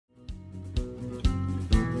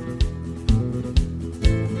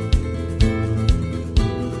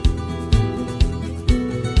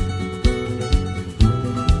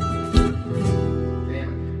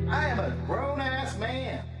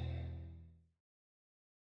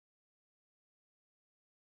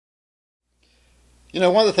You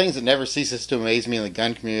know, one of the things that never ceases to amaze me in the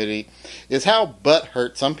gun community is how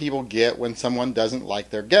butthurt some people get when someone doesn't like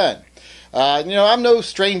their gun. You know, I'm no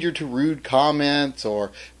stranger to rude comments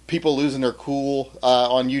or people losing their cool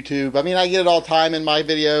on YouTube. I mean, I get it all the time in my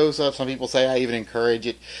videos. Some people say I even encourage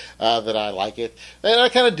it, that I like it. And I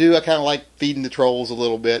kind of do. I kind of like feeding the trolls a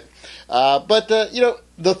little bit. You know,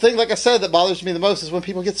 the thing, like I said, that bothers me the most is when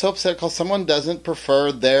people get so upset because someone doesn't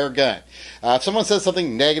prefer their gun. If someone says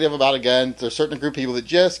something negative about a gun, there's a certain group of people that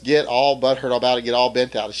just get all butthurt about it, get all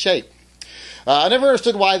bent out of shape. I never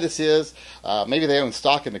understood why this is. Maybe they own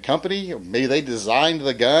stock in the company, or maybe they designed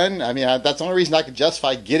the gun. I mean, that's the only reason I could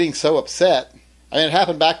justify getting so upset. I mean, it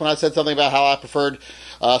happened back when I said something about how I preferred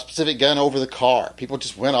a specific gun over the car. People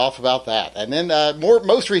just went off about that. And then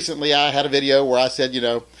most recently, I had a video where I said, you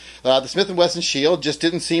know, the Smith & Wesson Shield just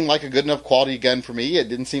didn't seem like a good enough quality gun for me. It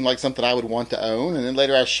didn't seem like something I would want to own. And then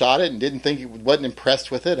later I shot it and wasn't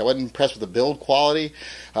impressed with it. I wasn't impressed with the build quality.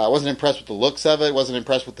 I wasn't impressed with the looks of it. Wasn't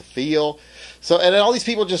impressed with the feel. So, and then all these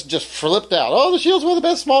people just flipped out. Oh, the Shield's one of the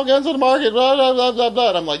best small guns on the market, blah, blah, blah, blah, blah.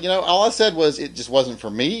 And I'm like, you know, all I said was it just wasn't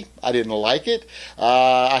for me. I didn't like it.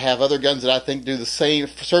 I have other guns that I think do the same,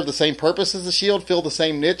 serve the same purpose as the Shield, fill the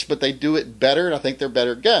same niche, but they do it better, and I think they're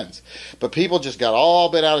better guns. But people just got all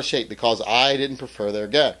bent out of shape because I didn't prefer their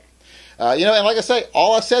gun. You know, and like I say,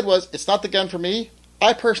 all I said was, it's not the gun for me.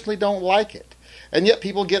 I personally don't like it. And yet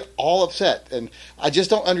people get all upset, and I just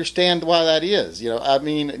don't understand why that is. You know, I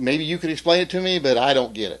mean, maybe you could explain it to me, but I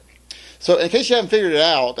don't get it. So in case you haven't figured it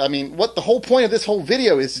out, I mean, what the whole point of this whole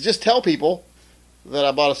video is to just tell people that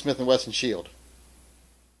I bought a Smith & Wesson Shield.